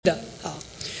的啊。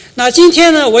那今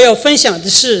天呢，我要分享的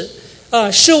是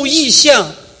受意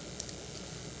象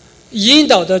引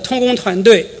导的同工团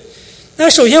队。那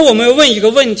首先我们要问一个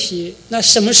问题，那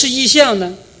什么是意象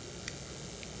呢？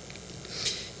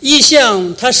意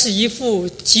象它是一幅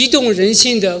激动人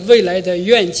心的未来的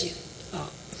愿景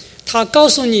啊，它告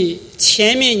诉你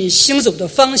前面你行走的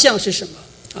方向是什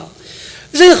么啊。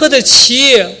任何的企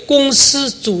业、公司、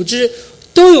组织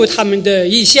都有他们的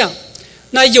意象，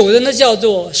那有的呢叫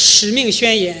做使命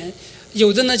宣言，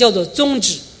有的呢叫做宗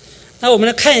旨。那我们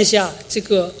来看一下这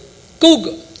个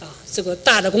Google 啊，这个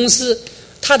大的公司，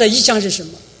它的意象是什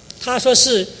么？他说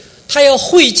是他要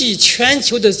汇集全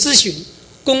球的资讯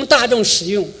供大众使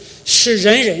用，使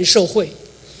人人受惠。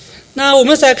那我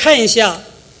们再看一下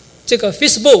这个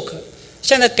Facebook，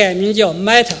 现在改名叫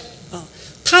Meta 啊，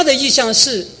它的意象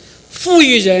是赋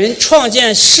予人创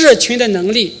建社群的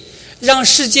能力，让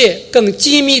世界更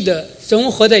紧密的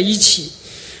融合在一起。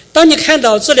当你看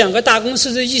到这两个大公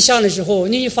司的意象的时候，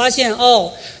你会发现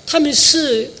他们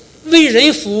是为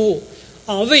人服务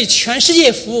啊，为全世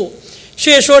界服务。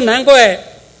所以说难怪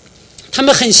他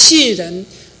们很吸引人，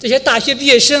这些大学毕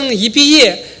业生一毕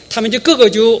业，他们就个个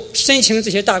就申请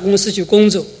这些大公司去工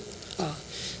作啊。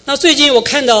那最近我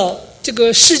看到这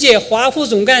个世界华府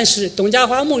总干事董家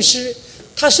华牧师，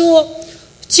他说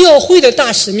教会的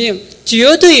大使命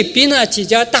绝对比那几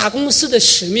家大公司的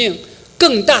使命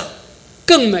更大、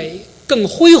更美、更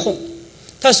恢宏。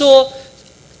他说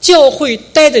教会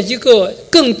带着一个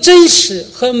更真实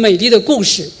和美丽的故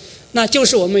事，那就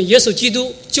是我们耶稣基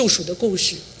督救赎的故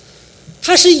事。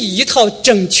它是以一套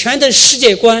整全的世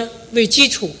界观为基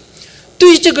础，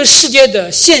对这个世界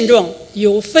的现状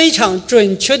有非常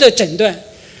准确的诊断，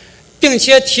并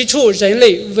且提出人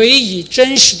类唯一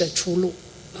真实的出路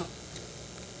啊。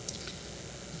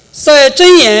在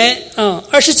箴言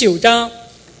29章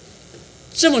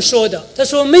这么说的，他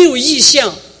说没有异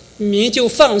象，民就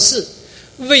放肆，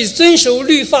为遵守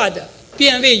律法的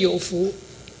便为有福。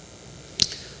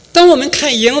当我们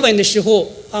看英文的时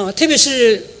候特别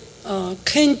是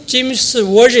King James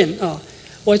Version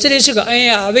我这里是个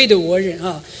NIV 的文人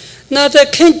那在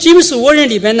King James Version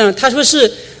里边呢，他说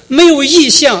是没有异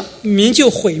象，民就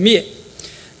毁灭。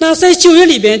那在旧约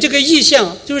里边，这个异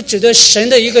象就是指的神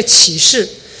的一个启示，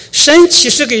神启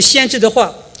示给先知的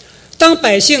话。当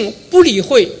百姓不理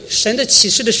会神的启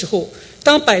示的时候，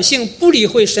当百姓不理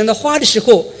会神的话的时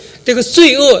候，这个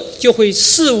罪恶就会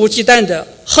肆无忌惮的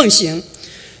横行。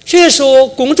所以说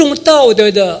公众道德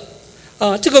的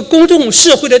这个公众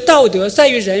社会的道德在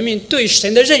于人民对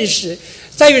神的认识，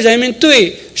在于人民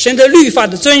对神的律法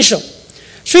的遵守。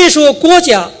所以说国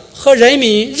家和人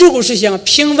民如果是想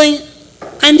平稳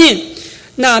安定，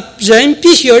那人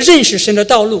必须要认识神的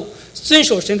道路，遵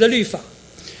守神的律法。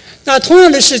那同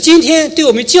样的是，今天对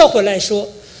我们教会来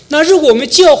说，那如果我们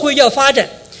教会要发展，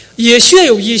也需要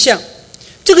有意向。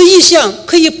这个意向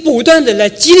可以不断的来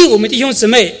激励我们弟兄姊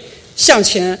妹向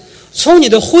前，从你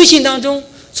的灰心当中，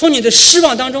从你的失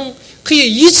望当中，可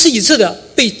以一次一次的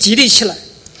被激励起来。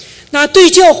那对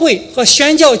教会和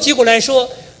宣教机构来说，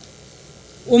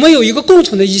我们有一个共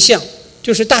同的意向，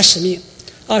就是大使命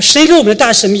神给我们的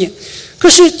大使命。可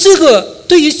是这个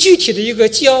对于具体的一个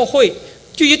教会，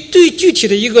对具体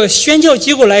的一个宣教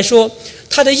机构来说，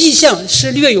它的意向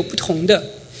是略有不同的。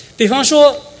比方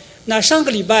说，那上个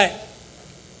礼拜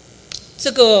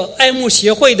这个爱慕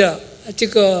协会的这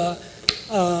个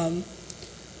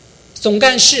总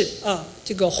干事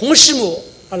这个洪师母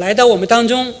来到我们当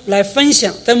中来分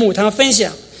享，在母堂分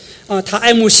享他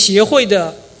爱慕协会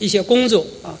的一些工作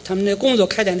他们的工作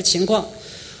开展的情况。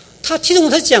其中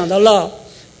他讲到了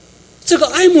这个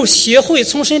爱慕协会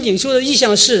从神领袖的意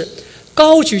向是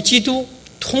高举基督，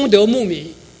同得牧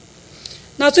民。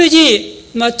那最近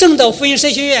正道福音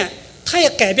神学院他也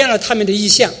改变了他们的意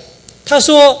向，他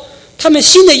说他们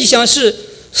新的意向是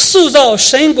塑造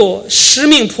神国使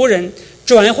命仆人，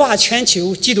转化全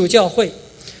球基督教会。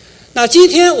那今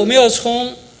天我们要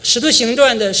从使徒行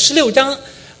传的16章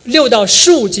6到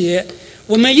15节，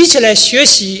我们一起来学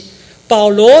习保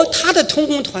罗他的同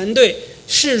工团队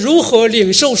是如何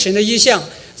领受神的意向，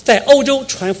在欧洲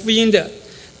传福音的，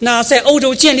那在欧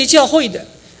洲建立教会的。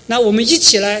那我们一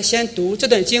起来先读这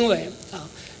段经文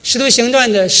使徒行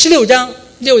传的16章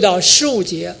6到15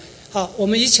节。好，我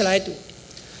们一起来读。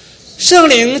圣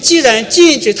灵既然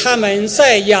禁止他们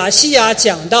在亚细亚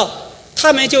讲道，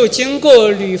他们就经过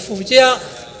吕弗加、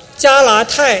加拉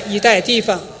太一带地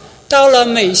方，到了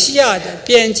美西亚的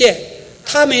边界。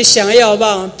他们想要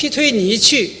往庇推尼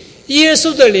去，耶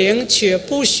稣的灵却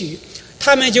不许，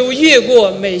他们就越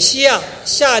过美西亚，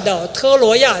下到特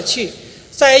罗亚去。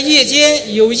在夜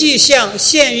间有异象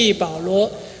现于保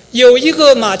罗，有一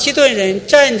个马其顿人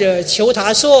站着求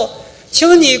他说：“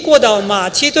请你过到马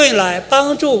其顿来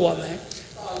帮助我们。”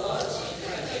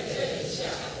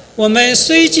我们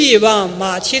随即往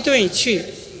马其顿去，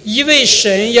因为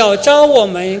神要召我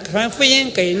们传福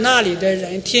音给那里的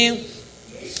人听。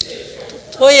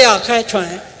托亚开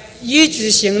船，一直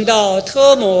行到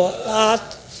特摩拉，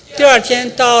第二天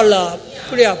到了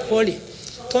布列坡里，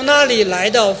从那里来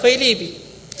到腓立比，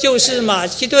就是马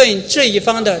其顿这一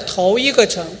方的头一个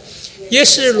城，也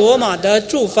是罗马的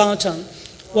驻方城。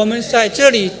我们在这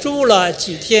里住了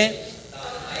几天。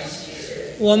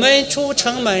我们出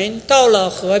城门，到了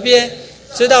河边，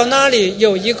直到那里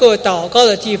有一个祷告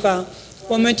的地方，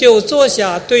我们就坐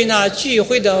下，对那聚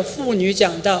会的妇女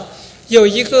讲道。有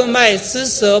一个卖紫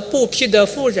色布匹的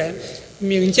妇人，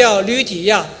名叫吕底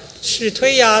亚，是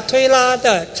推雅推拉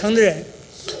的城的人，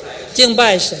敬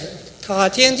拜神。他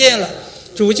听见了，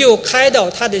主就开导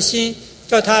他的心，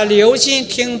叫他留心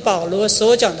听保罗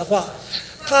所讲的话。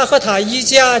他和他一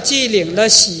家既领了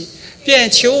洗，便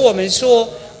求我们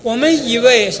说：“我们以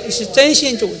为是真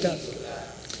信主的，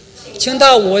请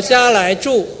到我家来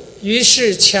住。”于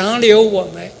是强留我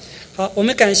们。好，我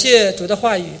们感谢主的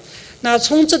话语。那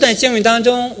从这段经文当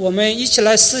中，我们一起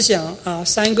来思想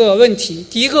三个问题。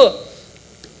第一个，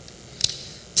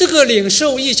这个领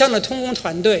受异象的同工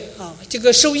团队这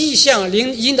个受异象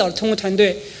引导的同工团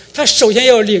队，他首先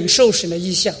要领受神的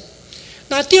异象。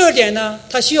那第二点呢，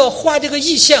他需要化这个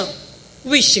异象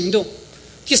为行动。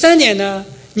第三点呢，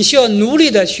你需要努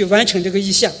力的去完成这个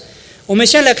异象。我们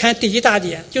先来看第一大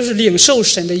点，就是领受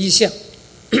神的异象。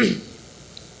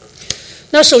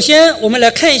那首先我们来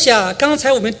看一下刚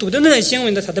才我们读的那段经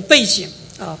文的它的背景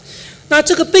那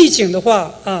这个背景的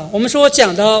话我们说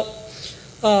讲到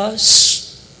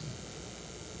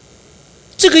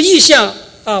这个异象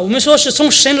我们说是从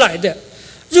神来的。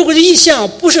如果这异象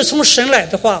不是从神来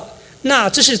的话，那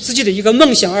这是自己的一个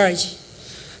梦想而已。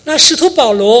那使徒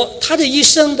保罗他的一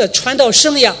生的传道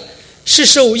生涯是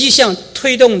受异象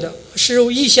推动的，是受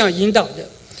异象引导的。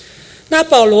那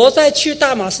保罗在去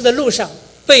大马士的路上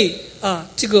被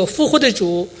这个复活的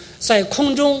主在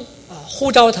空中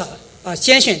呼召他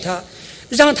拣选他，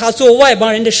让他做外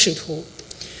邦人的使徒。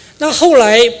那后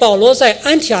来保罗在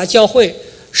安提阿教会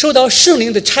受到圣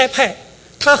灵的差派，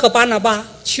他和巴拿巴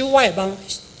去外邦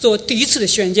做第一次的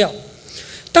宣教。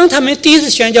当他们第一次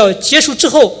宣教结束之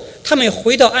后，他们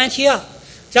回到安提阿，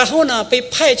然后呢被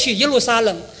派去耶路撒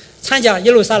冷参加耶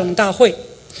路撒冷大会。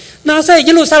那在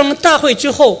耶路撒冷大会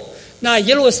之后，那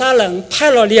耶路撒冷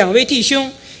派了2位弟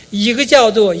兄，一个叫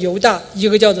做犹大，一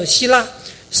个叫做希拉，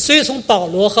随从保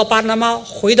罗和巴拿巴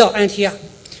回到安提阿，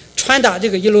传达这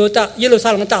个耶路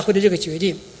撒冷大会的这个决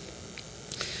定。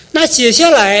那接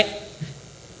下来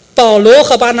保罗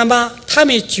和巴拿巴他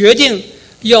们决定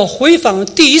要回访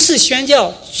第一次宣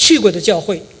教去过的教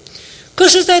会。可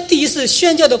是在第一次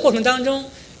宣教的过程当中，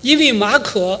因为马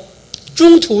可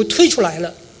中途退出来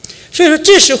了，所以说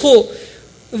这时候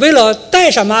为了带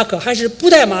上马可还是不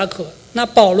带马可，那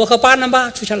保罗和巴拿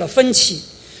巴出现了分歧。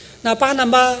那巴拿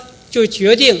巴就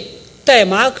决定带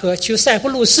马可去塞浦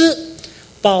路斯，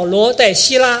保罗带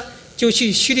希拉就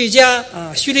去叙利亚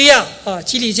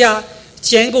基利家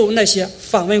兼顾那些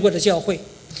访问过的教会。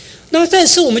那在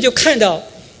此我们就看到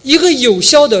一个有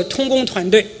效的同工团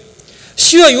队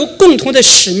需要有共同的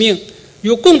使命，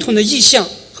有共同的意向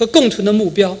和共同的目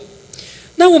标。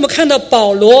那我们看到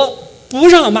保罗不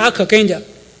让马可跟着，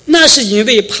那是因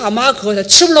为怕马可他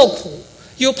吃不了苦，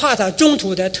又怕他中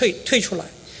途的退出来。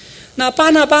那巴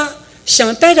拿巴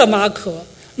想带着马可，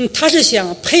他是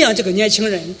想培养这个年轻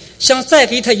人，想再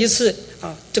给他一次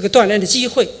这个锻炼的机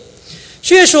会。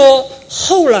所以说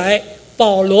后来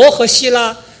保罗和希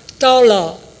拉到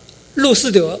了路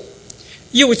斯德，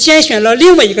又拣选了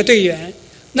另外一个队员，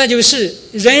那就是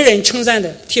人人称赞的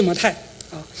提摩太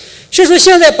所以说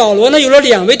现在保罗呢有了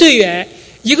2位队员，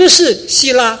一个是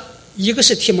希拉，一个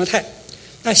是提摩太。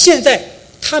那现在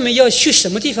他们要去什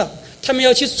么地方，他们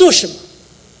要去做什么，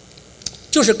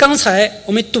就是刚才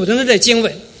我们读的那段经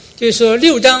文，就是说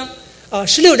16章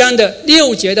的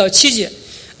6节到7节。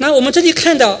那我们这里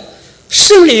看到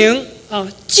圣灵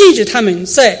禁止他们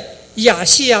在亚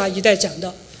细亚一带讲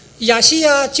道。亚细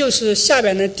亚就是下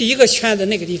边的第一个圈的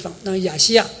那个地方，那亚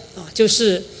细亚就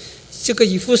是这个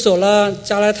以弗所了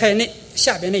加拉太那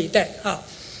下边那一带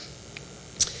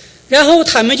然后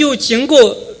他们就经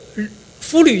过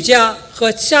弗吕家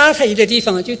和加拉太一带地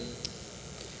方，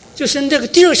就是这个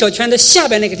第2小圈的下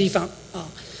边那个地方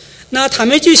那他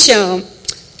们就想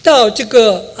到这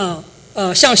个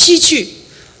向西去，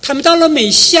他们到了美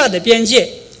西亚的边界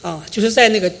就是在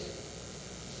那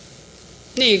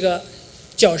个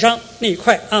角上那一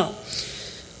块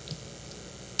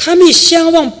他们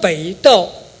相往北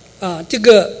到这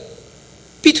个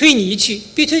庇推尼去，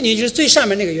庇推尼就是最上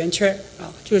面那个圆圈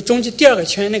就是中间第二个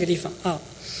圈那个地方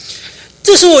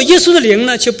这时候耶稣的灵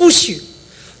呢却不许，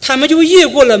他们就越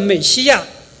过了美西亚，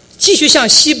继续向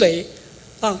西北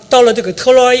到了这个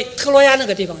特罗亚那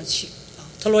个地方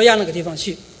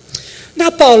去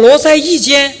那保罗在驿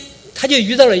间他就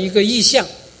遇到了一个异象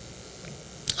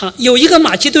有一个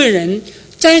马其顿人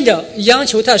站着央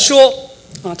求他说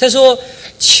他说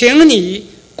请你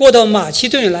过到马其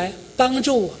顿来帮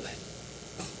助我们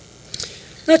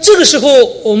那这个时候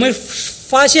我们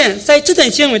发现在这段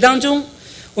经文当中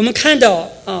我们看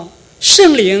到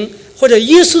圣灵或者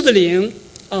耶稣的灵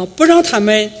不让他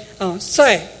们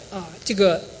在这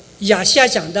个亚细亚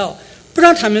讲道，不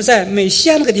让他们在美西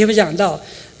亚那个地方讲道，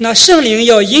那圣灵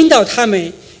要引导他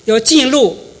们要进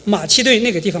入马其顿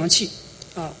那个地方去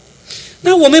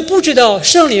那我们不知道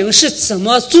圣灵是怎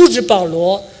么阻止保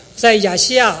罗在亚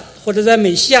细亚或者在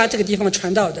美西亚这个地方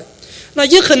传道的，那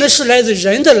也可能是来自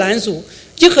人的拦阻，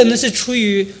也可能是出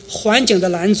于环境的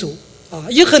拦阻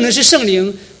也可能是圣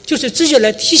灵就是直接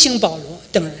来提醒保罗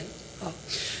等人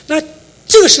那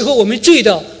这个时候我们注意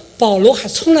到保罗还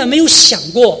从来没有想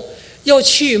过要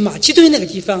去马其顿那个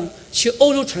地方去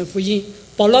欧洲传福音，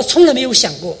保罗从来没有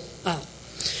想过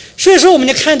所以说我们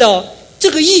就看到这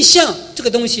个意象这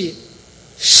个东西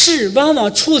是往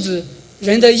往出自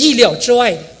人的意料之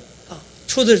外的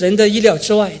出自人的意料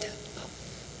之外的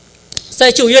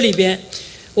在旧约里边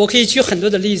我可以举很多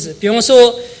的例子，比方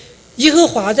说耶和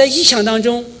华在异象当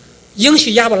中应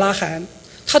许亚伯拉罕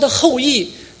他的后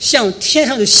裔像天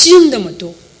上的星那么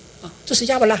多这是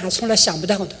亚伯拉罕从来想不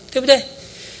到的，对不对？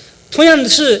同样的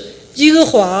是耶和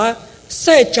华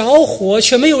在着火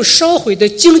却没有烧毁的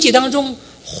荆棘当中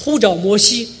呼召摩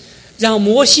西，让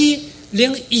摩西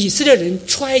领以色列人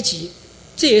出埃及，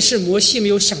这也是摩西没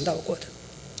有想到过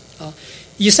的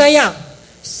以赛亚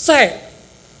在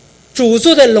主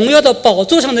坐在荣耀的宝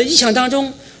座上的异象当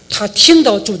中，他听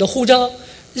到主的呼召，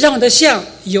让他向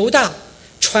犹大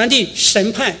传递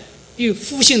审判与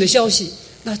复兴的消息，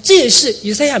那这也是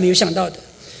以赛亚没有想到的。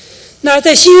那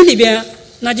在新约里边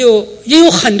那就也有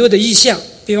很多的异象，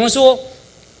比方说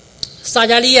撒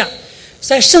迦利亚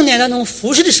在圣殿当中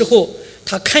服侍的时候，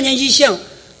他看见异象，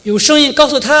有声音告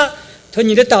诉他说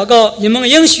你的祷告你蒙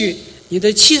应许，你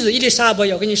的妻子伊丽莎白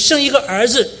要给你生一个儿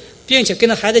子，并且给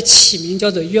那孩子起名叫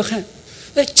做约翰。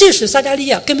这是撒迦利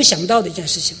亚根本想不到的一件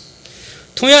事情。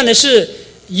同样的是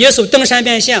耶稣登山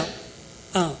变相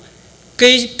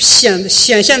给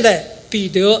显现在彼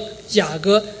得、雅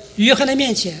各、约翰的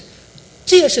面前，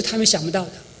这也是他们想不到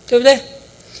的，对不对？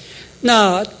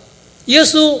那耶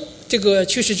稣这个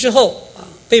去世之后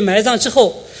被埋葬之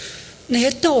后，那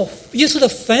些到耶稣的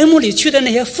坟墓里去的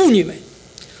那些妇女们，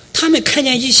他们看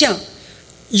见异象，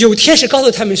有天使告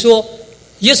诉他们说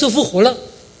耶稣复活了，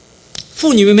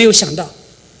妇女们没有想到。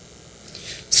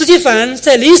司提反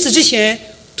在临死之前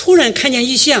突然看见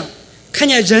异象，看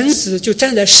见人子就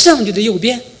站在上帝的右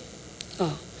边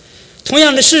同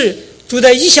样的是主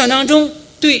在异象当中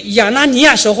对亚拿尼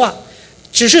亚说话，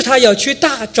只是他要去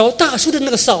找大树的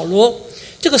那个扫罗，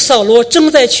这个扫罗正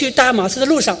在去大马士的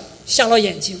路上瞎了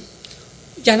眼睛，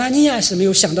亚拿尼亚是没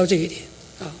有想到这一点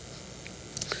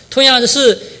同样的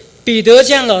是彼得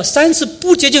见了3次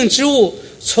不洁净之物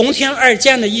从天而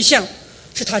降的异象，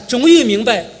是他终于明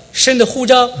白神的呼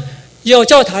召要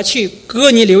叫他去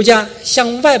哥尼流家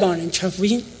向外邦人传福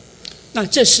音，那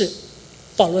这是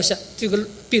保罗这个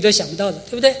彼得想不到的，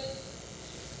对不对？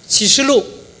启示录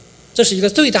这是一个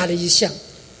最大的异象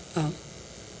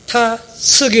他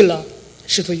赐给了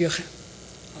使徒约翰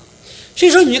所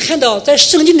以说你看到在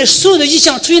圣经的所有的异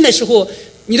象出现的时候，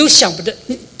你都想不到，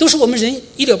都是我们人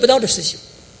意料不到的事情。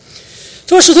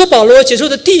说使徒保罗接受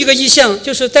的第一个异象，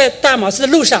就是在大马士的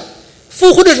路上，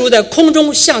复活的主在空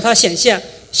中向他显现，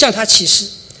向他启示。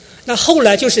那后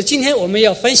来就是今天我们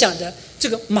要分享的这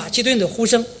个马其顿的呼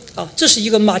声这是一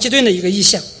个马其顿的一个异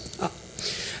象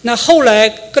那后来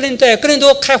在哥林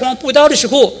多开荒布道的时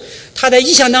候，他在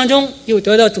异象当中又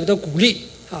得到主的鼓励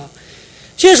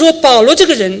所以说保罗这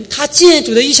个人他见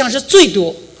主的异象是最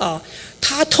多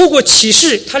他透过启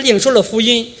示他领受了福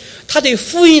音，他对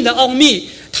福音的奥秘，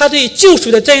他对救赎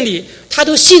的真理，他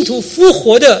对信徒复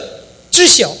活的知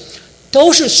晓，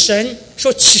都是神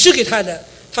所启示给他的，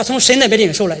他从神那边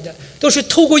领受来的，都是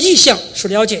透过异象所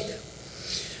了解的。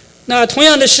那同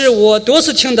样的是我多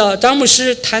次听到张牧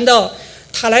师谈到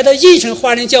他来到印城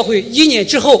华人教会1年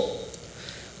之后，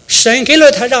神给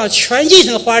了他让全印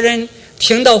城华人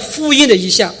听到福音的异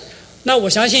象，那我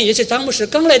相信也是张牧师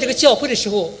刚来这个教会的时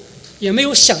候也没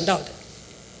有想到的。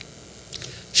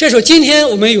所以说今天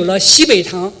我们有了西北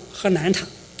堂和南堂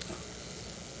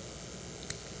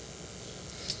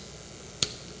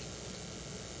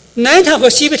南堂和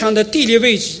西北堂的地理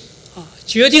位置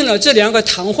决定了这两个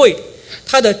堂会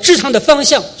它的治堂的方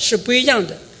向是不一样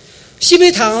的。西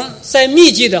北堂在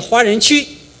密集的华人区，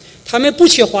他们不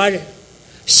缺华人。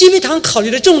西北堂考虑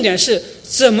的重点是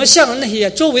怎么向那些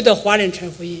周围的华人传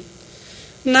福音。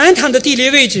南堂的地理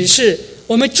位置是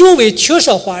我们周围缺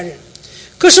少华人，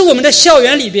可是我们的校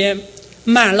园里边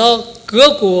满了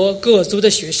各国各族的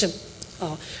学生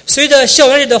随着校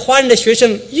园里的华人的学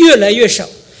生越来越少，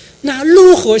那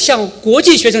如何向国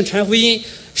际学生传福音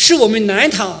是我们南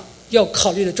堂要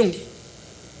考虑的重点。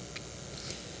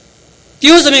弟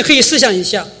兄姊妹可以思想一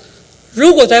下，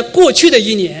如果在过去的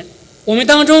一年我们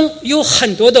当中有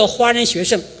很多的华人学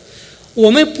生，我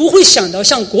们不会想到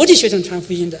向国际学生传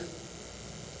福音的。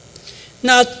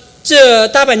那这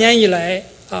大半年以来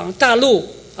大陆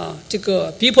这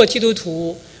个逼迫基督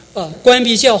徒关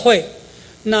闭教会，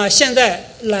那现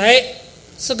在来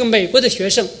这个美国的学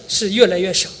生是越来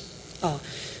越少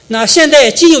那现在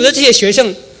既有的这些学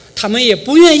生，他们也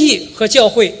不愿意和教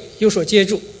会有所接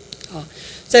触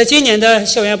在今年的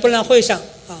校园博览会上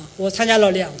我参加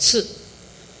了2次，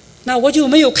那我就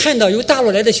没有看到有大陆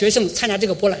来的学生参加这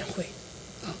个博览会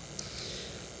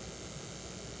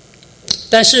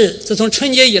但是自从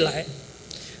春节以来，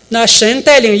那神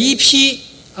带领一批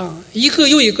一个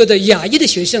又一个的亚裔的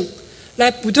学生来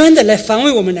不断的来访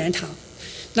问我们南堂，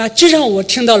那这让我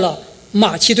听到了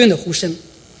马其顿的呼声。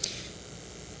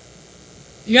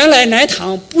原来南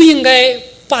堂不应该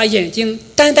把眼睛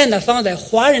单单的放在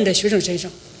华人的学生身上，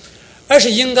而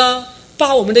是应该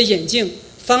把我们的眼睛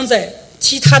放在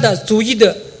其他的族裔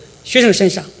的学生身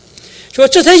上。说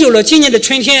这才有了今年的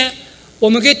春天我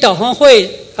们给导航会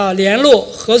联络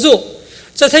合作，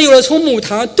这才有了从母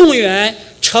堂动员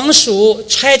成熟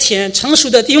差遣成熟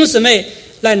的弟兄姊妹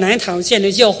来南堂建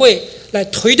立教会，来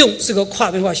推动这个跨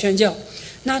文化宣教。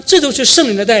那这都是圣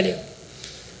灵的带领。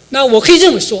那我可以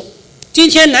这么说，今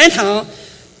天南堂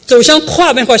走向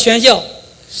跨文化宣教，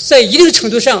在一定程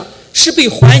度上是被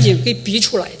环境给逼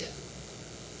出来的。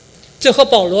这和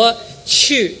保罗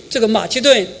去这个马其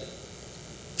顿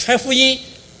传福音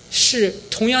是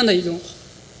同样的一种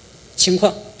情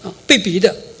况被逼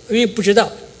的，因为不知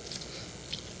道。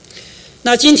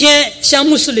那今天像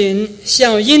穆斯林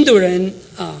像印度人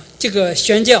这个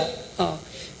宣教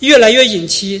越来越引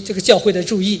起这个教会的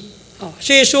注意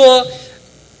所以说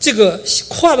这个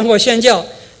跨文化宣教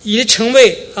也成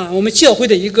为我们教会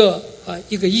的一个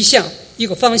意向一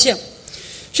个方向。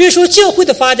所以说教会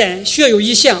的发展需要有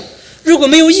意向，如果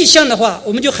没有意向的话，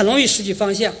我们就很容易失去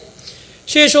方向。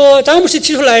所以说张牧师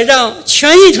提出来让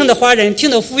全印城的华人听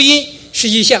到福音是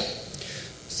意向，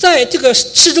在这个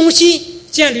市中心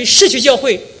建立市区教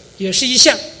会也是一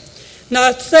项，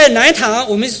那在南堂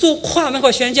我们做跨文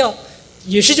化宣教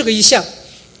也是这个意向。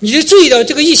你就注意到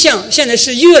这个意向现在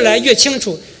是越来越清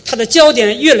楚，它的焦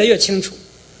点越来越清楚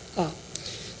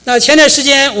那前段时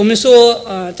间我们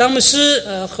说张牧师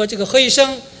和这个何医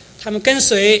生他们跟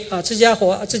随芝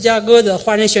加哥的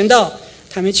华人宣道，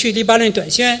他们去黎巴嫩短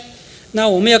宣。那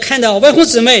我们要看到万红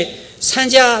姊妹参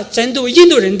加针对印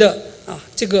度人的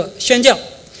这个宣教，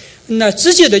那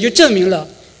直接的就证明了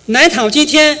南堂今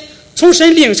天从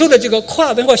神领受的这个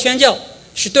跨文化宣教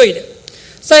是对的。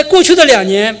在过去的2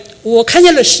年，我看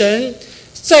见了神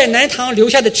在南堂留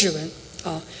下的指纹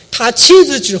他亲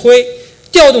自指挥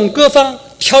调动各方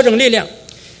调整力量，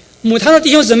母堂的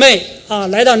弟兄姊妹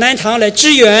来到南堂来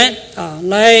支援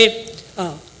来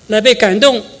被感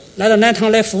动，来到南堂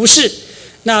来服侍。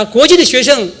那国际的学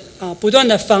生不断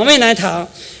的访问南堂，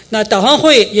那导航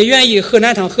会也愿意和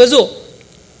南堂合作。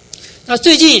那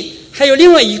最近还有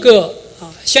另外一个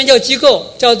宣教机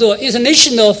构叫做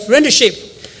International Friendship，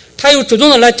 他又主动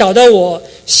的来找到我，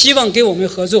希望给我们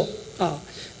合作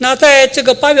那在这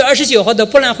个8月29号的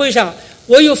博览会上，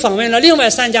我又访问了另外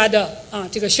3家的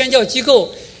这个宣教机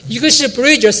构，一个是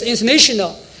Bridges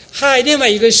International， 还有另外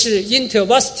一个是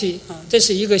InterVarsity 这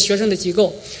是一个学生的机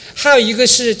构，还有一个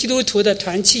是基督徒的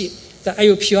团契的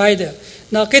IUPI 的。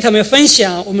那给他们分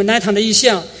享我们南堂的意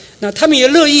向，那他们也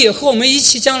乐意和我们一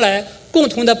起将来共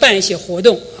同的办一些活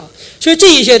动所以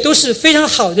这一些都是非常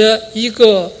好的一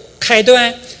个开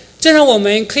端，这让我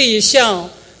们可以向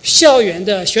校园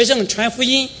的学生传福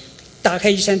音打开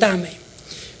一扇大门。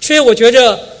所以我觉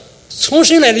着从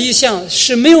神来的意向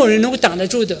是没有人能够挡得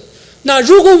住的。那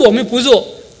如果我们不做，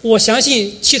我相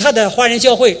信其他的华人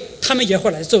教会他们也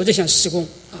会来做这项事工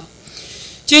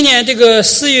今年这个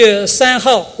4月3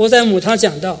号我在母堂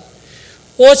讲道，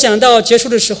我讲道结束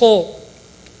的时候，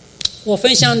我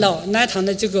分享到南堂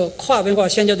的这个跨文化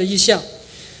宣教的意向。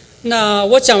那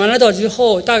我讲完了道之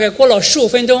后，大概过了15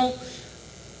分钟，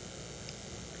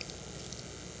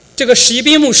这个史一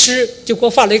斌牧师就给我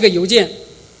发了一个邮件，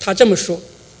他这么说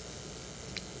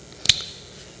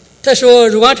他说：“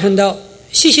汝光传道，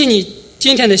谢谢你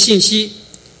今天的信息。”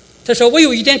他说：“我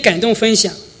有一点感动分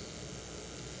享。”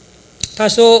他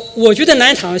说：“我觉得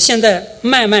南堂现在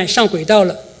慢慢上轨道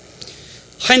了，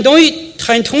很同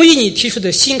意你提出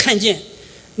的新看见。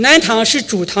南堂是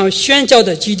主堂宣教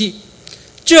的基地，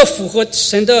这符合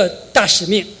神的大使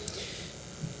命，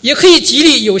也可以激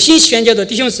励有心宣教的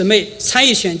弟兄姊妹参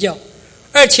与宣教，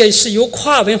而且是有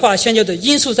跨文化宣教的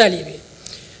因素在里面。”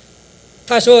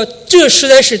他说：“这实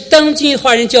在是当今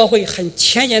华人教会很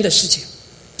前沿的事情。”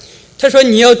他说：“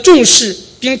你要重视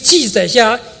并记载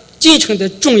下进程的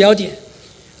重要点，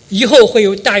以后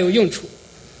会大有用处。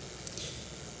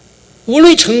无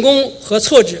论成功和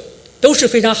挫折都是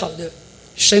非常好的，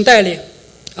神带领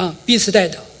彼此带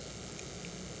导。”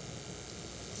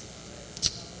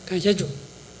感谢主。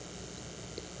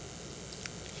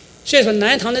所以说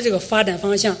南堂的这个发展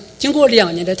方向经过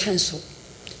2年的探索，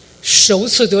首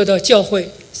次得到教会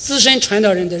资深传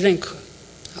道人的认可。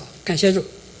好，感谢主。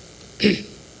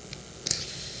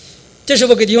这是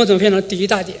我给弟兄姊妹分享的第一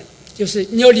大点，就是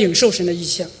你要领受神的意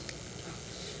象。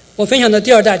我分享的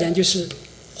第二大点就是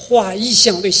化意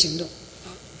象为行动。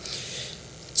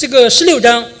这个16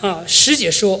章10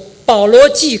节说，保罗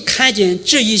既看见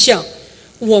这意象，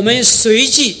我们随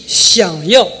即想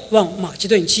要往马其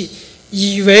顿去，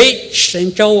以为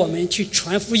神召我们去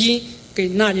传福音给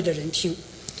那里的人听。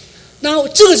那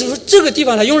这个地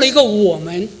方他用了一个我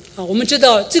们我们知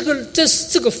道这个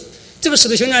使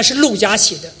徒行传是路加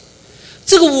写的，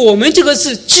这个我们这个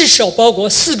字至少包括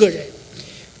4个人，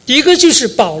第一个就是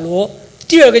保罗，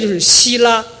第二个就是希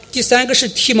拉，第三个是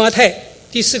提摩太，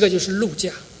第4个就是路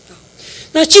加。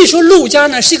那据说路加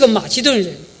呢是一个马其顿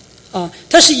人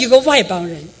他是一个外邦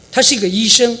人，他是一个医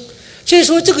生，所以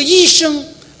说这个医生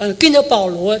跟着保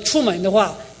罗出门的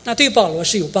话，那对保罗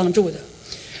是有帮助的。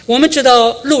我们知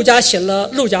道路加写了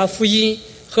路加福音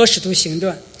和使徒行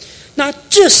传，那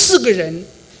这4个人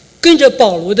跟着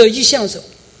保罗的意向走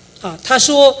他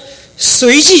说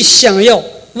随即想要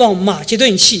往马其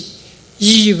顿去，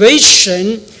以为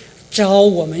神召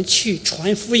我们去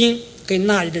传福音给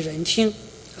那里的人听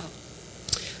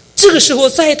这个时候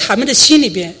在他们的心里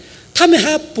边，他们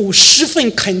还不十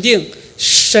分肯定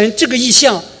神这个意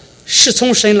象是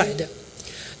从神来的，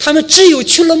他们只有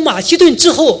去了马其顿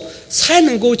之后才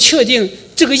能够确定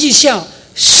这个意象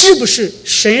是不是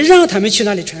神让他们去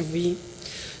那里传福音。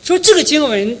所以这个经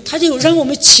文它就让我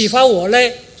们启发我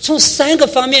来从3个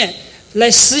方面来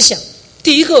思想。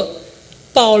第一个，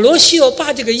保罗需要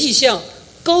把这个意象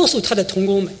告诉他的同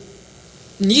工们，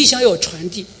你意象要传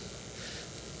递，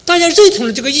大家认同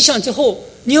了这个意象之后，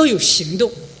你要有行动，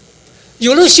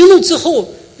有了行动之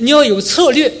后你要有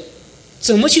策略，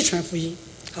怎么去传福音。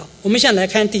好，我们先来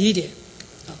看第一点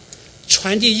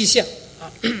传递意象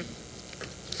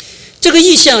这个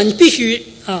意象你必须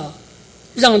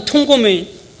让同工们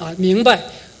明白，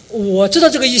我知道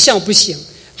这个意象不行，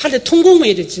还得同工们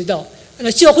也得知道，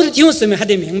教会的弟兄姊妹还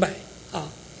得明白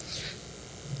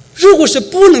如果是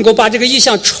不能够把这个意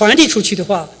象传递出去的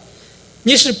话，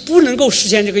你是不能够实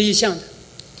现这个意象的。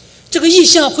这个意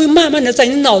象会慢慢的在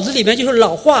你脑子里面就是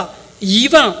老化遗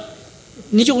忘，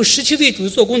你就会失去为主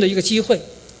做工的一个机会。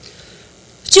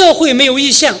教会没有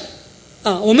意象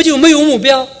我们就没有目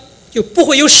标，就不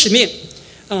会有使命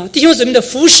弟兄姊妹的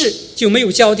服事就没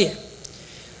有焦点。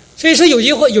所以说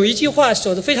有一句话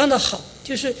说得非常的好，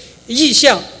就是意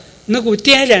象能够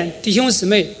点燃弟兄姊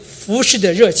妹服事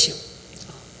的热情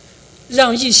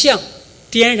让意象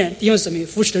点燃弟兄姊妹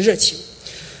服事的热情。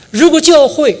如果教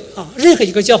会任何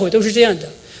一个教会都是这样的，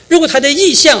如果他的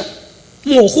意象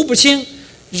模糊不清，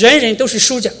人人都是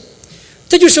输家。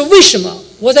这就是为什么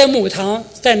我在母堂、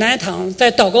在南堂、在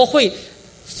祷告会、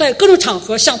在各种场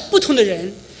合向不同的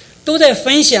人都在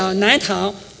分享南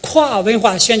堂跨文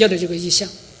化宣教的这个意象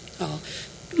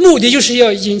目的就是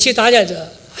要引起大家的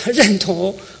认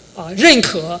同认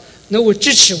可，能够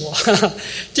支持我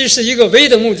这是一个唯一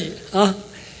的目的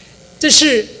这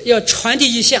是要传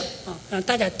递意象让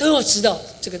大家都要知道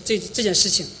这件事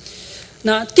情。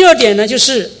那第二点呢，就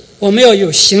是我们要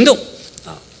有行动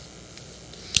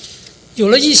有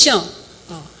了意象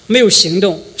没有行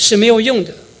动是没有用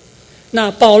的。那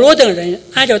保罗等人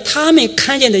按照他们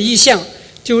看见的意象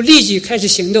就立即开始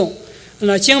行动。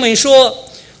那经文说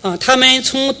他们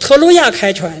从特罗亚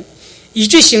开船，一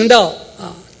直行到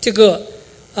这个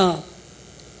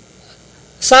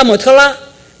撒摩特拉，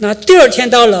那第二天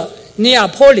到了尼亚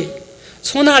波里，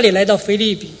从那里来到腓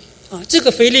立比这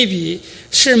个腓立比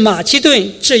是马其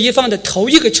顿这一方的头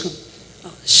一个城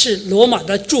是罗马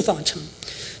的驻防城。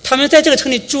他们在这个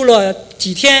城里住了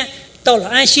几天，到了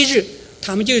安息日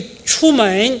他们就出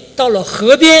门到了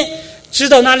河边，知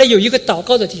道那里有一个祷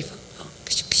告的地方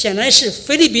显然是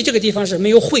腓立比这个地方是没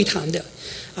有会堂的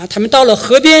啊。他们到了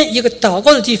河边一个祷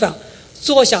告的地方，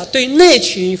坐下对那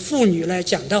群妇女来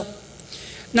讲道。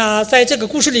那在这个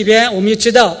故事里边，我们也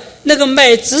知道那个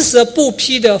卖紫色布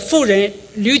匹的妇人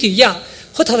吕底亚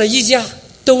和他的一家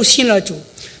都信了主。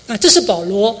那这是保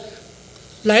罗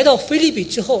来到腓立比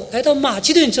之后，来到马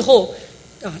其顿之后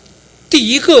啊，第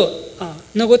一个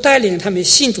能够带领他们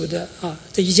信主的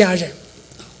这一家人。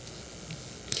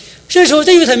所以说，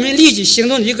这就是他们立即行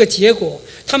动的一个结果。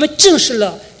他们证实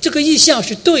了这个意向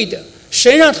是对的，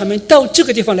神让他们到这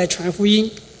个地方来传福音。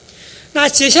那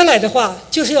接下来的话，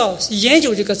就是要研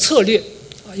究这个策略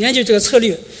研究这个策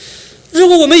略。如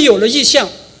果我们有了意向，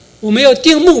我们要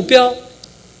定目标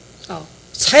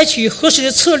采取合适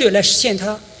的策略来实现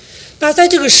它。那在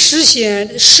这个实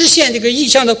现这个意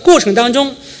向的过程当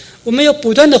中，我们要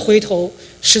不断的回头，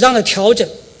适当的调整。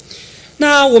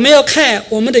那我们要看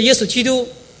我们的耶稣基督，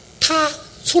他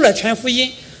出来传福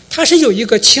音，他是有一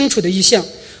个清楚的意向，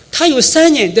他有3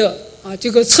年的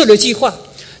这个策略计划，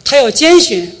他要拣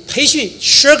选培训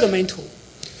12个门徒。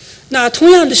那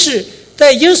同样的是，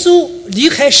在耶稣离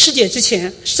开世界之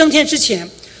前，升天之前，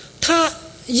他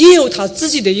也有他自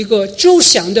己的一个周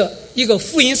详的一个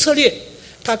福音策略。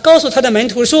他告诉他的门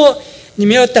徒说，你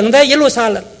们要等待耶路撒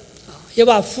冷要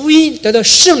把福音得到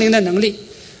圣灵的能力，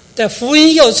在福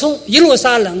音要从耶路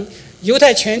撒冷、犹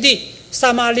太全地、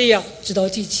撒玛利亚直到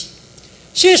地极。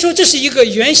所以说，这是一个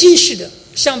圆心式的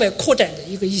向外扩展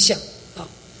的一个意向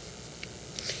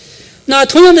那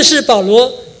同样的是，保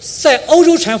罗在欧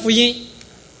洲传福音，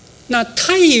那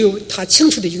他也有他清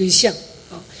楚的一个意向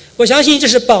我相信这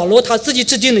是保罗他自己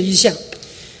制定的意向。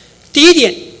第一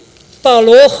点，保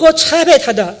罗和差派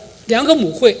他的2个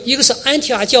母会，一个是安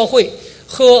提阿教会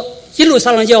和耶路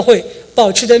撒冷教会，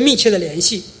保持着密切的联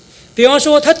系。比方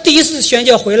说，他第一次宣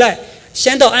教回来，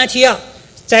先到安提阿，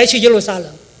再去耶路撒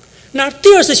冷。那第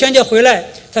2次宣教回来，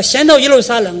他先到耶路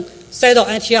撒冷，再到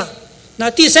安提阿。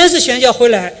那第3次宣教回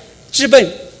来，直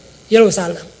奔耶路撒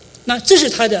冷。那这是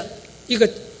他的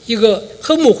一个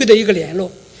和母会的一个联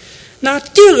络。那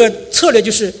第2个策略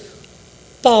就是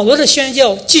保罗的宣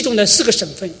教集中在4个省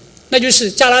份，那就是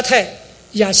加拉太、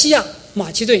亚细亚、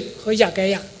马其顿和亚该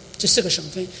亚这4个省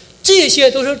份。这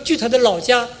些都是距他的老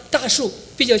家大数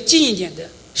比较近一点的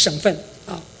省份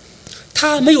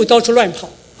他没有到处乱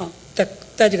跑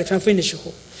在这个传福音的时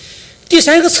候。第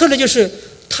3个策略就是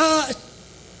他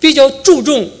比较注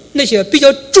重那些比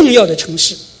较重要的城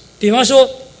市，比方说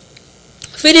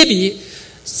腓立比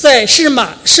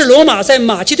是罗马在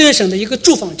马其顿省的一个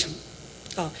驻防城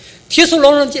帖撒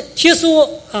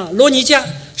罗尼迦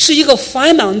是一个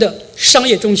繁忙的商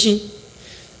业中心，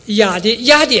雅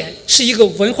典是一个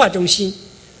文化中心，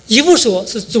以弗所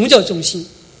是宗教中心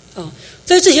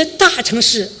在这些大城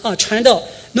市传道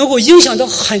能够影响到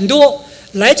很多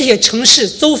来这些城市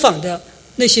走访的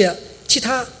那些其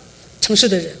他城市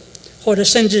的人，或者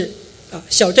甚至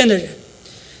小镇的人。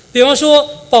比方说，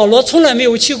保罗从来没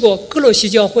有去过哥罗西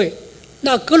教会。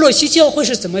那哥罗西教会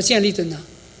是怎么建立的呢？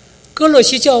哥罗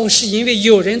西教会是因为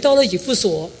有人到了以弗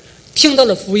所听到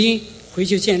了福音回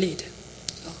去建立的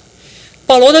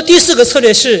保罗的第4个策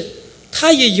略是，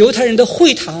他以犹太人的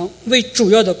会堂为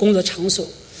主要的工作场所。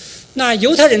那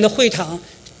犹太人的会堂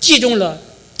集中了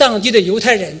当地的犹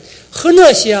太人和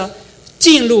那些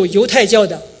进入犹太教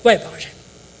的外邦人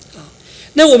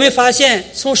那我们发现，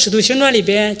从使徒行传里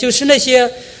边，就是那些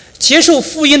接受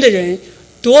福音的人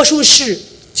多数是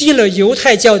进了犹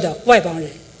太教的外邦人，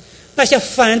那些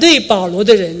反对保罗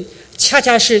的人恰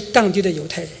恰是当地的犹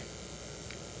太人。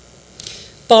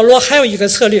保罗还有一个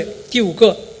策略，第5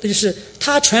个，那就是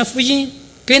他传福音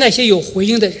给那些有回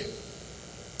应的人。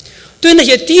对那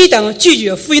些抵挡拒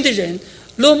绝福音的人，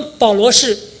保罗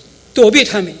是躲避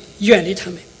他们，远离他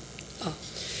们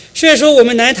所以说，我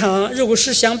们南堂如果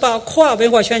是想把跨文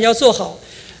化宣教做好，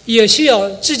也需要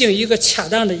制定一个恰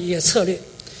当的一个策略。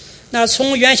那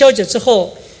从元宵节之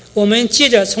后，我们接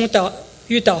着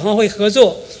与导航会合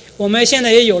作，我们现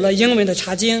在也有了英文的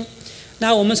查经。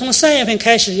那我们从3月份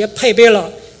开始也配备了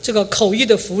这个口译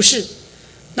的服饰。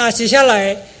那接下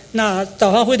来，那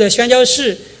导航会的宣教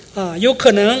士有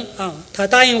可能他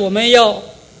答应我们要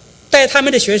带他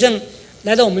们的学生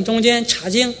来到我们中间查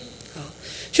经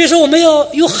所以说我们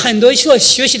要有很多需要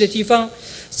学习的地方，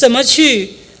怎么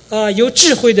去有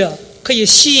智慧的可以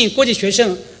吸引国际学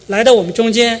生来到我们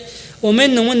中间，我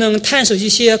们能不能探索一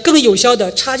些更有效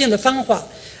的查经的方法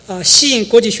吸引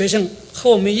国际学生和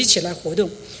我们一起来活动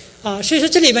所以说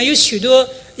这里面有许多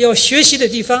要学习的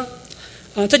地方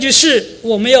这就是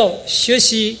我们要学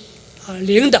习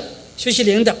领导。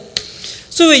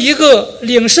作为一个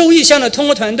领受意向的同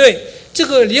工团队，这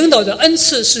个领导的恩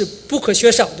赐是不可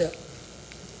缺少的。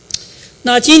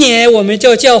那今年我们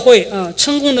教会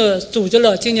成功的组织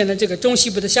了今年的这个中西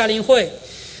部的夏令会。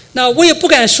那我也不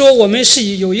敢说我们是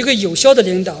有一个有效的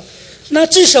领导，那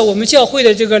至少我们教会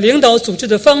的这个领导组织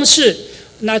的方式，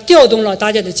那调动了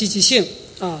大家的积极性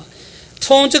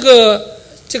从这个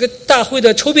大会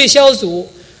的筹备小组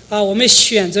我们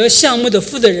选择项目的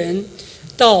负责人，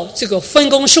到这个分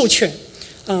工授权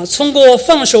通过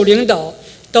放手领导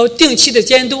到定期的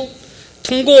监督，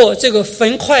通过这个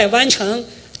分块完成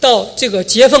到这个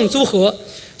接缝组合，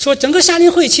说整个夏令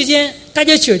会期间大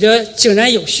家觉得井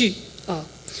然有序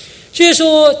所以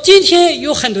说今天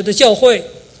有很多的教会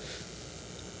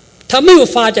它没有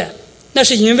发展，那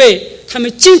是因为他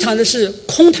们经常的是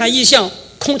空谈意向，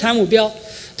空谈目标，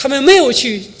他们没有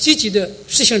去积极的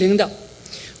实行领导，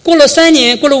过了3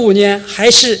年，过了5年，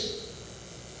还是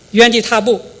原地踏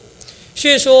步。所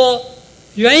以说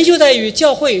原因就在于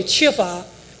教会缺乏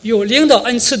有领导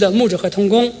恩赐的牧者和同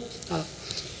工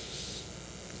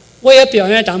我也表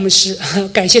扬张牧师，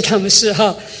感谢张牧师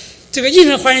这个义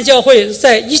城华人教会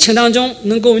在疫情当中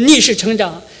能够逆势成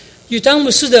长，与张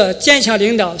牧师的坚强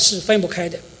领导是分不开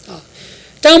的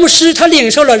张牧师他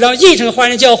领受了让义城华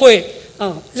人教会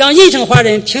让义城华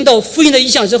人听到福音的意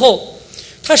向之后，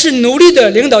他是努力的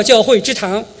领导教会支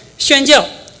堂宣教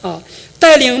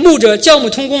带领牧者教牧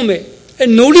同工们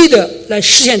努力的来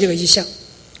实现这个意向。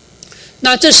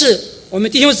那这是我们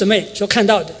弟兄姊妹所看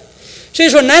到的。所以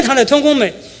说南堂的同工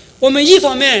们，我们一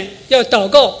方面要祷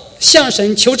告向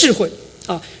神求智慧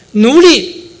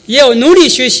也要努力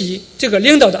学习这个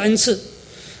领导的恩赐。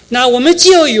那我们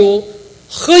既要有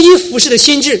合一服侍的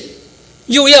心智，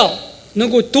又要能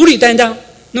够独立担当，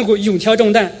能够勇挑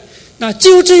重担。那只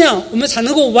有这样，我们才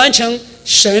能够完成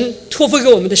神托付给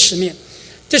我们的使命。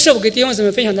这是我给弟兄姊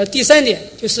妹分享的第3点，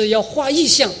就是要化意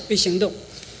向为行动。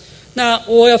那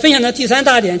我要分享的第3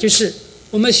大点就是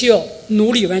我们需要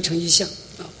努力完成意向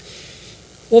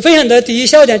我分享的第1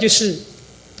小点就是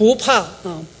不怕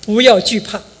不要惧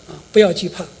怕不要惧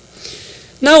怕。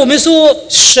那我们说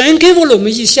神给我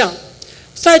们意向，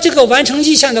在这个完成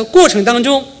意向的过程当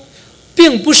中，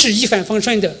并不是一帆风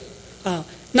顺的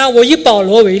那我以保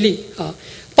罗为例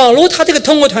保罗他这个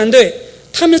同工团队，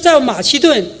他们在马其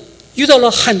顿遇到了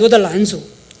很多的拦阻，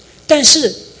但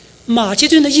是马其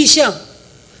顿的意向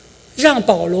让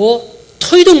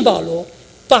推动保罗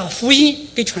把福音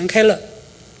给传开了。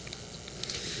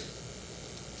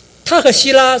他和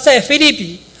希拉在腓立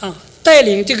比带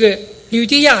领这个吕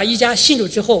底亚一家信主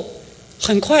之后，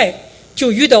很快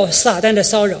就遇到撒旦的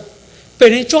骚扰，被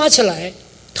人抓起来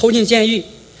投进监狱，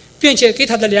并且给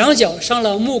他的2脚上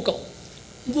了木狗。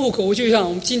木狗就像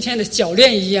我们今天的脚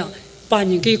链一样，把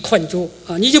你给捆住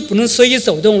你就不能随意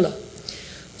走动了。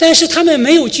但是他们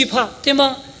没有惧怕，对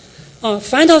吗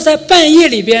反倒在半夜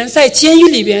里边，在监狱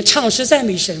里边唱诗赞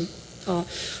美神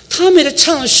他们的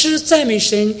唱诗赞美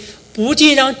神不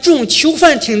仅让众囚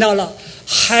犯听到了，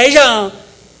还让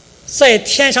在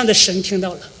天上的神听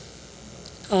到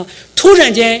了突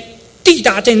然间地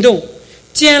大震动，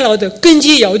监牢的根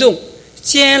基摇动，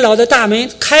监牢的大门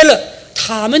开了，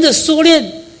他们的锁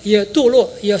链也堕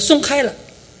落，也松开了。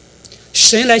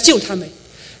神来救他们，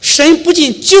神不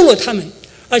仅救了他们，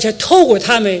而且透过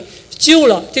他们救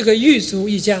了这个狱卒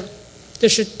一家，这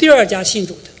是第2家信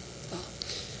主的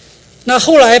那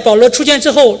后来保罗出监之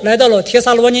后，来到了帖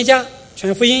撒罗尼迦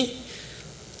传福音。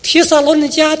帖撒罗尼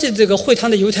迦的这个会堂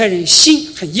的犹太人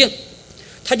心很硬，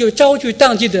他就招聚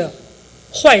当地的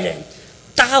坏人，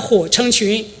搭伙成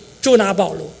群捉拿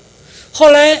保罗。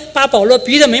后来把保罗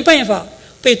逼得没办法，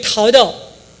被逃到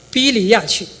比利亚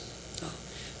去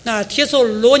那帖撒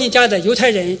罗尼迦的犹太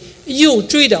人又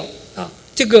追到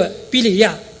这个比利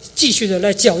亚，继续的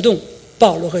来搅动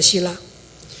保罗和希拉。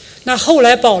那后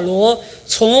来保罗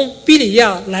从比利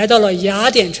亚来到了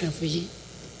雅典传福音。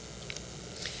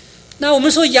那我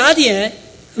们说雅典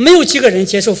没有几个人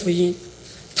接受福音，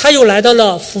他又来到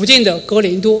了附近的哥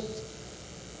林多。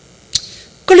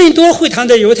哥林多会堂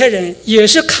的犹太人也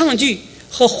是抗拒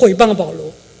和毁谤保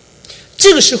罗。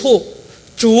这个时候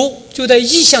主就在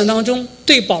异象当中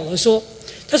对保罗说，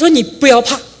他说你不要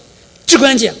怕，只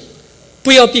管讲，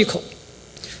不要闭口，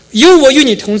有我与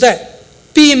你同在，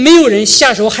必没有人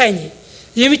下手害你，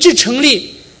因为这城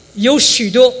里有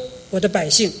许多我的百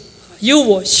姓，有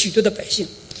我许多的百姓。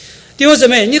弟兄姊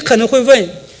妹，你可能会问，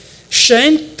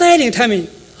神带领他们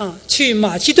去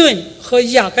马其顿和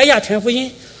亚该亚传福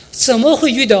音，怎么会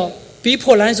遇到逼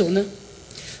迫拦阻呢？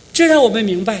这让我们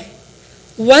明白，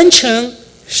完成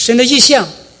神的意向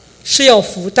是要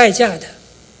付代价的，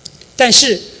但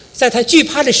是在他惧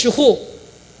怕的时候，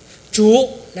主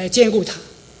来兼顾他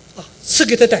赐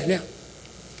给他胆量。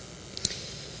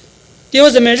弟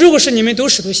兄姊妹，如果是你们读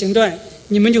使徒行传，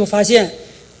你们就发现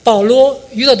保罗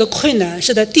遇到的困难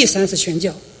是在第3次宣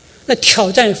教，那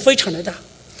挑战非常的大。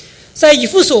在以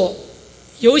弗所，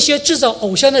有一些制造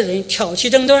偶像的人挑起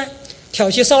争端、挑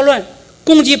起骚乱，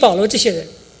攻击保罗这些人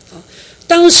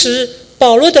当时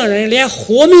保罗等人连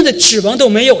活命的指望都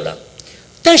没有了，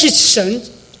但是神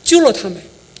救了他们。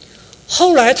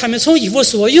后来他们从以弗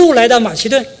所又来到马其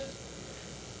顿。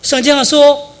圣经上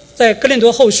说，在哥林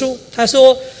多后书他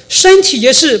说，身体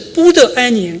也是不得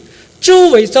安宁，周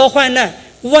围遭患难，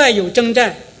外有征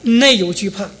战，内有惧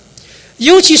怕。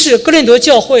尤其是哥林多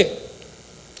教会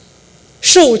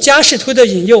受假使徒的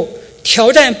引诱，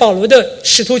挑战保罗的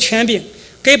使徒权柄，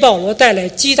给保罗带来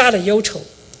极大的忧愁。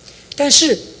但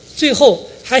是最后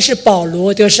还是保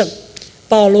罗得胜，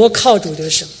保罗靠主得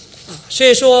胜所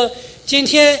以说今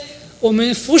天我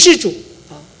们服侍主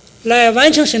来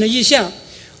完成神的意向，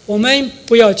我们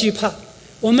不要惧怕，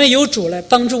我们有主来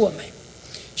帮助我们。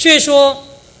所以说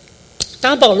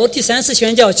当保罗第3次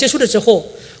宣教结束了之后，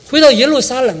回到耶路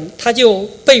撒冷，他就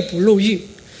被捕入狱。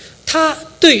他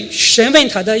对审问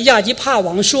他的亚基帕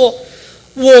王说，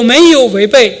我没有违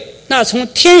背那从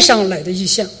天上来的意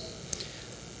象。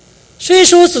所以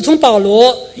说自从保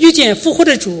罗遇见复活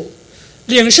的主，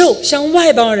领受向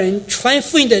外邦人传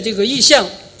福音的这个意象，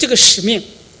这个使命，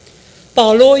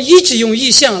保罗一直用意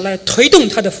象来推动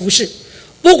他的服事，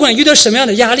不管遇到什么样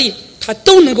的压力，他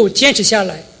都能够坚持下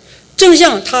来。正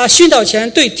像他殉道前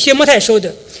对提摩太说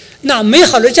的，那美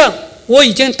好的仗我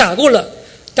已经打过了，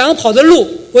当跑的路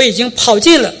我已经跑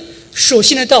尽了，守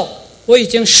信的道我已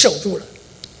经守住了。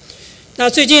那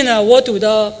最近呢，我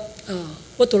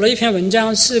读了一篇文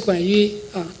章，是关于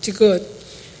这个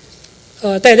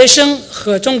戴德生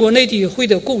和中国内地会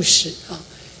的故事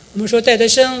我们说戴德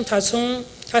生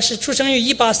他是出生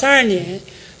于1832年，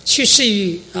去世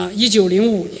于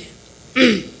1905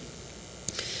年。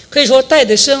可以说戴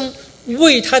德生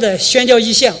为他的宣教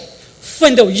意向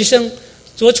奋斗一生，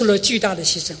做出了巨大的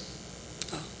牺牲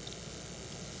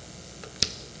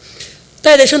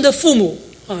戴德生的父母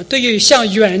对于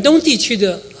像远东地区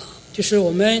的就是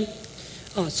我们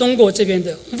中国这边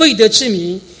的未得之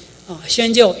民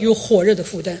宣教有火热的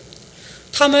负担。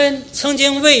他们曾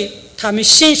经为他们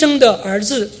新生的儿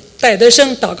子戴德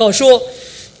生祷告说，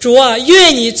主啊，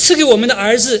愿你赐给我们的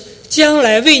儿子将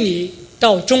来为你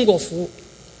到中国服务。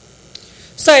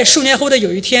在数年后的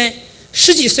有一天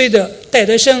，10几岁的戴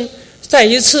德生在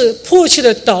一次迫切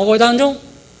的祷告当中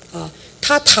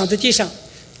他躺在地上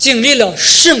经历了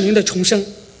圣灵的重生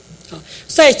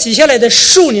在接下来的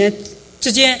数年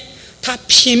之间，他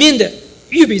拼命的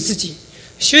预备自己，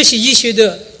学习医学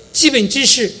的基本知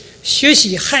识，学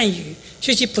习汉语，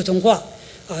学习普通话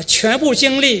全部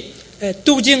精力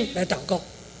读经来祷告。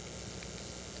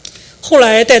后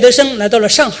来戴德生来到了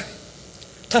上海，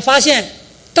他发现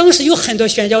当时有很多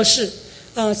宣教士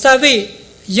在为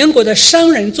英国的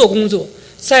商人做工作，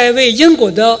在为英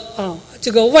国的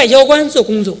这个外交官做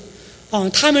工作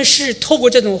他们是透过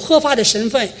这种合法的身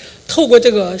份，透过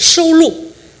这个收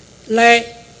入来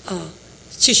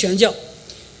去宣教。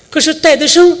可是戴德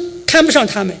生看不上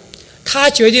他们，他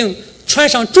决定穿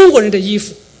上中国人的衣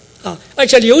服而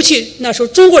且留起那时候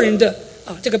中国人的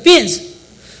这个辫子。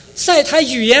在他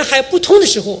语言还不通的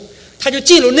时候，他就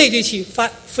进入内地去发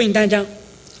福音单张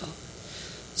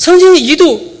曾经一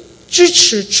度支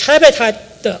持拆派他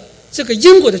的这个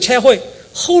英国的差会，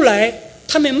后来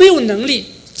他们没有能力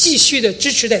继续的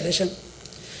支持戴德生，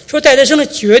说戴德生的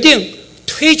决定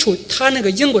退出他那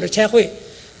个英国的差会，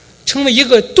成为一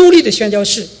个独立的宣教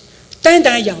士，单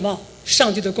单仰望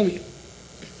上帝的供应。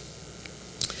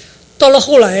到了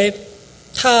后来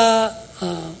他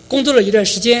工作了一段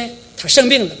时间，他生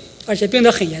病了，而且病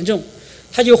得很严重，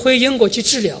他就回英国去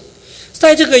治疗。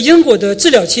在这个英国的治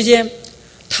疗期间，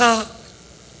他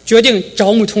决定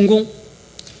招募同工。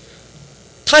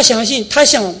他想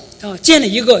建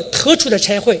立一个特殊的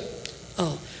差会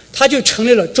他就成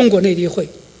立了中国内地会。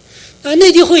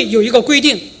内地会有一个规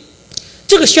定，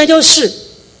这个宣教士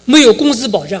没有工资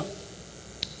保障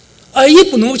也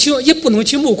不能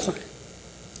去募款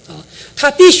他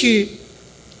必须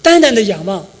单单的仰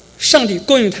望上帝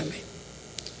供应他们。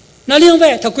那另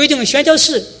外他规定宣教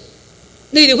士，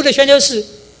内地会的宣教士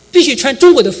必须穿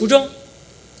中国的服装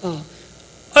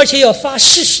而且要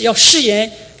誓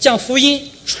言将福音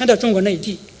传到中国内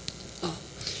地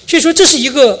所以说这是一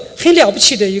个很了不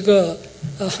起的一个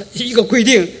规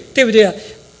定，对不对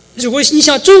如果你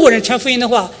向中国人传福音的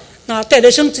话，那戴德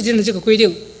生制定的这个规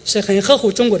定是很合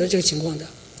乎中国的这个情况的。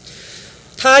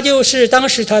他就是当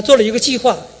时他做了一个计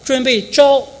划，准备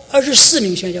招24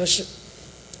名宣教士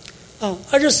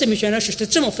24名宣教士是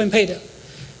这么分配的。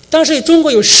当时中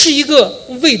国有11个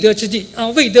未得之地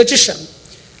未得之省，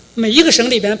每一个省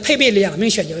里边配备2名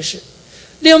宣教士。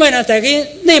另外呢，再给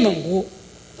内蒙古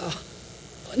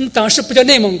当时不叫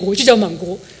内蒙古，就叫蒙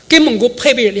古，给蒙古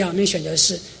配备2名宣教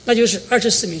士，那就是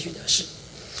24名宣教士。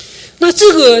那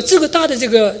这个大的这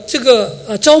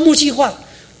个招募计划，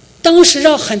当时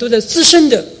让很多的资深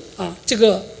的这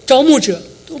个招募者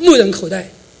都目瞪口呆。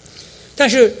但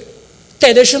是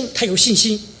戴德生他有信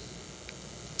心，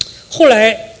后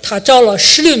来他招了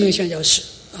16名宣教士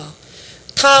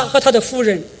他和他的夫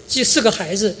人及4个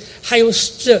孩子，还有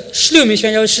这16名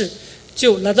宣教士，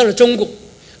就来到了中国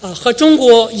和中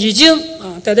国已经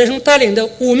戴德生带领的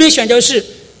5名宣教士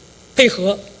配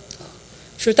合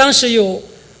是当时有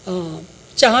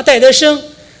加上戴德生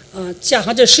加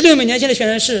上这16名年轻的宣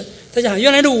教士，再加上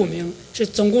原来的5名，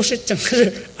总共整个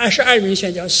是22名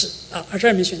宣教士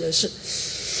22名宣教士。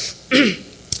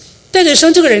戴德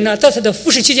生这个人呢，在他的服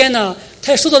侍期间呢，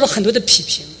他也受到了很多的批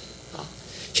评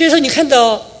所以说你看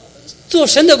到做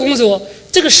神的工作，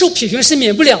这个受批评是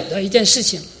免不了的一件事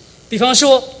情。比方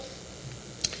说，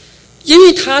因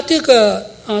为他这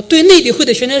个对内地会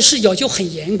的宣教士要求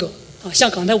很严格像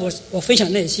刚才我分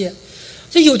享那些，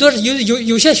这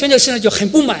有些宣教士呢就很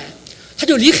不满，他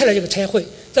就离开了这个差会，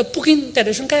他不跟戴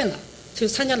德生干了，就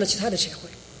参加了其他的差会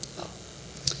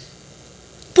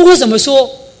不管怎么说，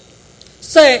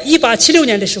在1876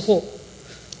年的时候，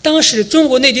当时中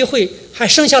国内地会还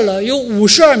剩下了有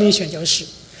52名宣教士，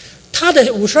他的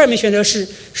52名宣教士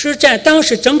是占当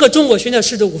时整个中国宣教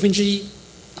士的1/5。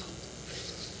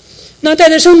那戴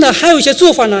德生呢，还有一些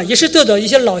做法呢，也是得到一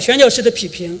些老宣教士的批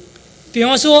评。比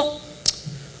方说，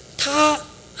他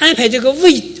安排这个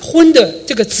未婚的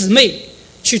这个姊妹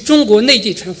去中国内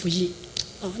地传福音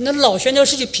那老宣教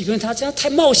士就批评他这样太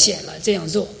冒险了，这样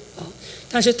做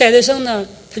但是戴德生呢，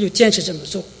他就坚持这么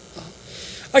做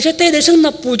而且戴德生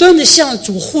呢，不断的向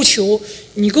主呼求，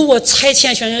你给我差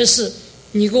遣宣教士，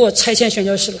你给我差遣宣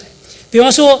教士来。比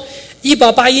方说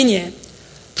1881年，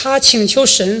他请求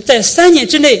神在3年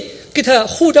之内给他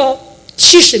呼召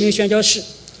70名宣教士，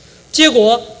结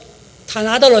果他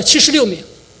拿到了76名。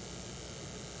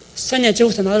3年之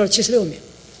后，他拿到了76名。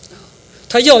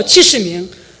他要70名，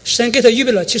神给他预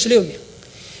备了76名。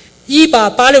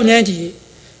1886年底，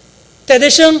戴德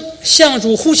生向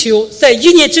主呼求，在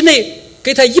1年之内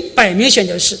给他100名宣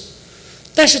教士，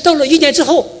但是到了1年之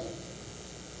后，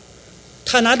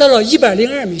他拿到了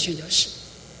102名宣教士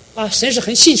神是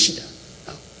很信实的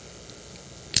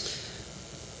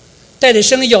戴德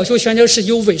生要求宣教士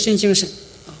有委身精神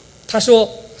他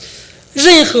说，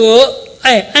任何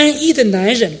爱安逸的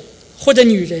男人或者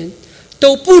女人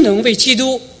都不能为基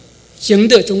督赢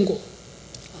得中国，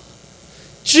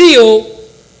只有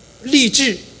立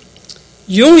志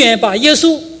永远把耶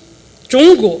稣、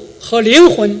中国和灵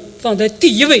魂放在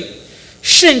第一位，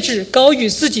甚至高于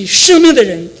自己生命的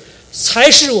人，才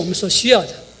是我们所需要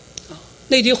的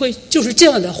内地会就是这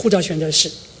样的呼召宣教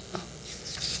士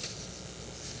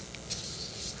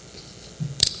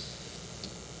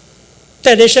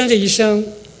戴德生这一生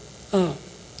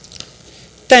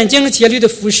殚精竭虑的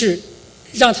服侍，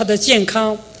让他的健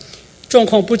康状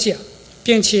况不佳，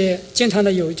并且经常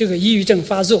的有这个抑郁症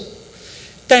发作，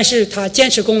但是他坚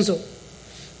持工作。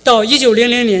到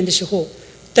1900年的时候，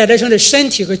戴德生的身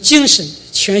体和精神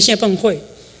全线崩溃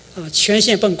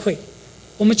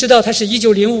我们知道他是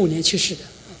1905年去世的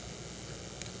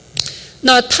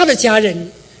那他的家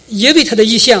人也为他的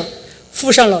意向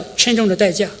付上了沉重的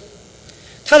代价。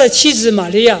他的妻子玛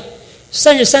利亚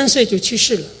33岁就去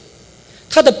世了，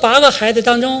他的8个孩子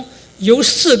当中有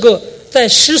4个在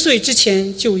10岁之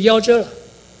前就夭折了。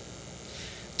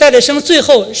戴德生最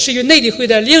后是与内地会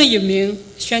的另一名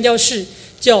宣教士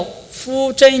叫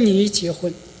夫珍妮结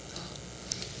婚。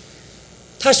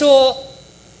他说，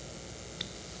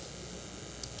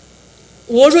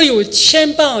我若有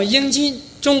1000磅英金，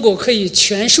中国可以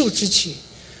全数支取；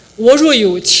我若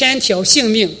有1000条性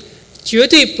命，绝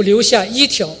对不留下1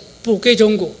条不给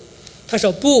中国。他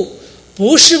说不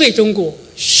是为中国，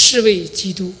是为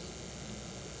基督。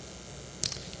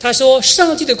他说，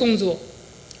上帝的工作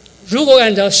如果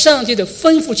按照上帝的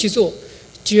吩咐去做，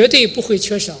绝对不会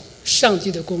缺少上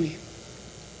帝的供应。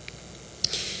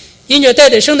因着戴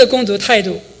德生的工作态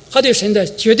度和对神的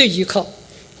绝对依靠，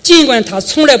尽管他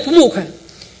从来不募款，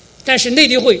但是内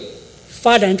地会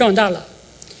发展壮大了，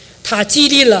他激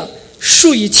励了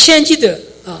数以千计的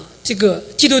这个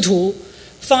基督徒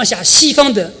放下西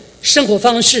方的生活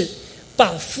方式，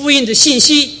把福音的信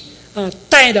息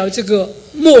带到这个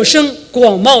陌生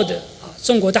广袤的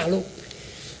中国大陆。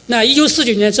那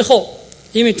1949年之后，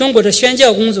因为中国的宣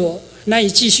教工作难以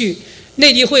继续，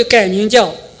内地会改名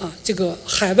叫这个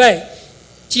海外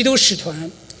基督使团，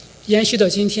延续到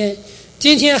今天。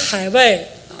今天海外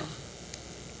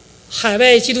海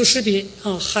外基督使别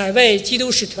海外基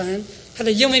督使团，它的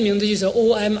英文名字就是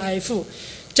OMF，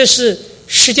 这是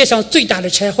世界上最大的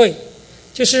差会，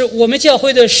就是我们教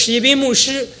会的史一斌牧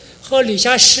师和李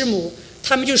霞师母，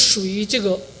他们就属于这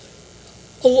个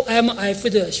OMF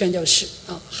的宣教士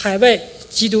海外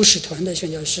基督使团的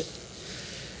宣教士。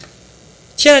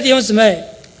亲爱的弟兄姊妹，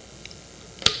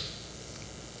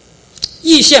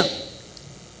异象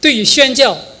对于宣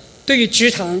教、对于职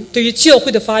堂、对于教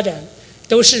会的发展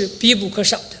都是必不可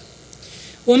少的。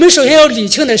我们首先要理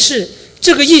清的是，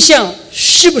这个异象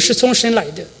是不是从神来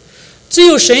的？只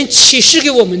有神启示给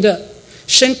我们的，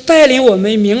神带领我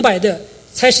们明白的，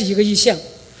才是一个异象。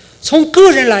从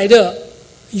个人来的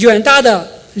远大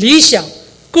的理想、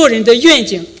个人的愿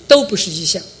景都不是异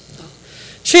象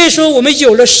所以说，我们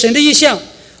有了神的异象，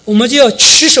我们就要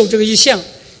持守这个异象，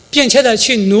并且呢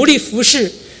去努力服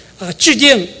侍制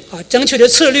定正确的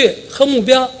策略和目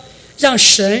标，让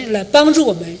神来帮助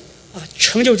我们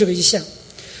成就这个异象。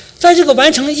在这个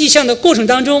完成异象的过程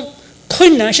当中，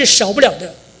困难是少不了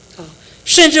的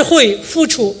甚至会付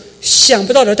出想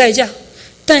不到的代价，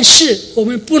但是我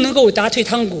们不能够打退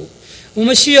堂鼓，我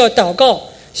们需要祷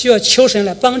告，需要求神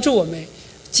来帮助我们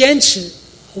坚持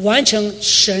完成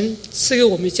神赐给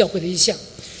我们教会的异象。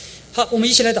好，我们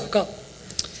一起来祷告。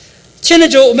亲爱的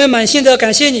主，我们满心的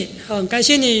感谢你感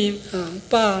谢你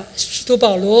把使徒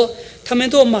保罗他们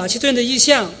到马其顿的异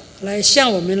象来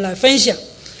向我们来分享。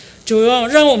主要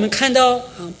让我们看到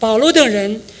保罗等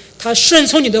人他顺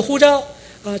从你的呼召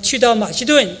去到马其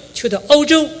顿，去到欧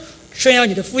洲宣扬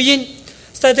你的福音。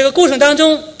在这个过程当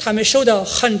中，他们受到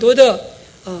很多的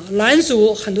拦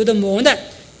阻，很多的磨难，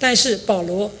但是保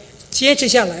罗坚持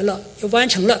下来了，也完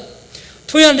成了。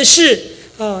同样的是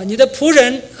你的仆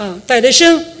人戴德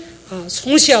生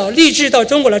从小立志到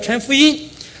中国来传福音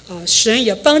神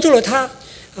也帮助了他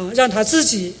让他自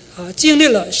己经历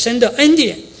了神的恩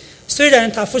典。虽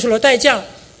然他付出了代价，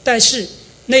但是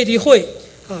内地会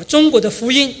中国的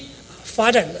福音发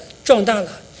展了，壮大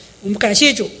了。我们感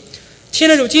谢主。亲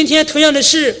爱的主，今天同样的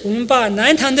是，我们把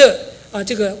南堂的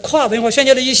这个跨文化宣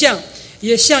教的意向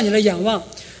也向你来仰望，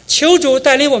求主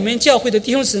带领我们教会的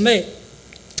弟兄姊妹，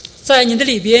在你的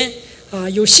里边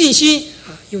有信心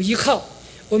有依靠。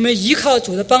我们依靠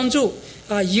主的帮助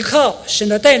依靠神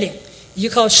的带领，依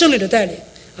靠圣灵的带领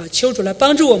求主来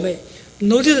帮助我们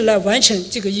努力的来完成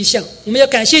这个意向。我们要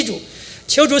感谢主，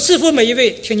求主赐福每一位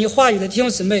听你话语的弟兄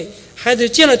姊妹。孩子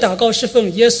见了祷告是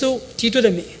奉耶稣基督的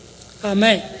名，阿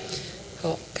们。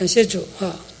好，感谢主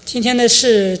今天呢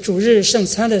是主日圣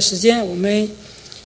餐的时间，我们